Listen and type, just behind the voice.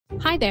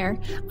Hi there.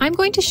 I'm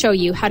going to show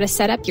you how to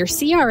set up your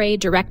CRA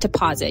direct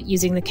deposit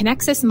using the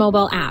Connexus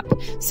mobile app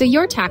so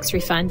your tax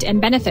refund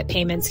and benefit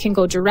payments can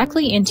go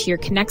directly into your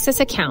Connexus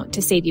account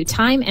to save you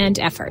time and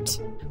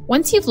effort.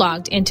 Once you've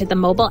logged into the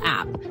mobile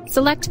app,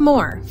 select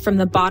More from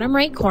the bottom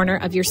right corner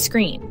of your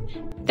screen.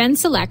 Then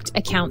select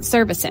Account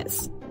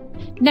Services.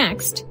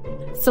 Next,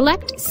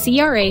 select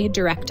CRA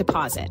direct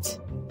deposit.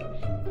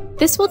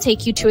 This will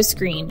take you to a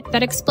screen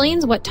that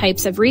explains what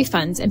types of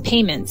refunds and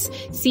payments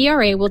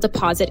CRA will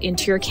deposit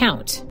into your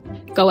account.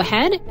 Go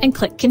ahead and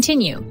click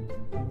Continue.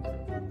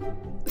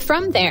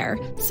 From there,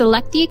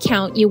 select the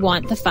account you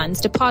want the funds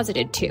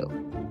deposited to.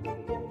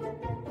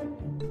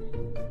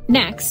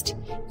 Next,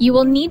 you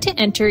will need to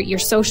enter your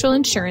social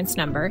insurance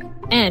number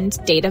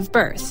and date of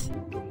birth.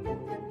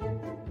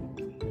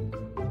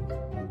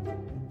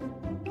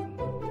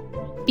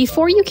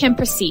 Before you can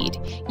proceed,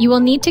 you will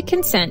need to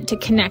consent to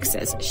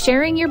Connexus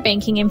sharing your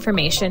banking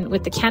information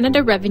with the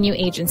Canada Revenue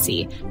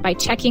Agency by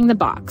checking the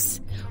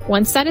box.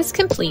 Once that is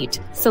complete,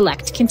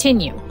 select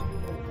Continue.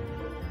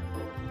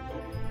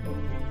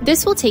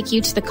 This will take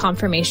you to the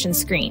confirmation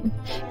screen.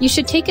 You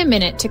should take a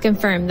minute to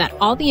confirm that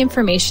all the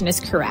information is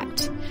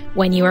correct.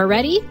 When you are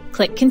ready,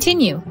 click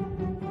Continue.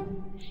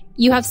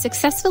 You have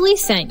successfully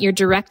sent your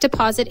direct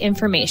deposit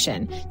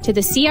information to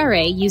the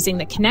CRA using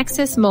the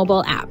Connexus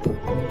mobile app.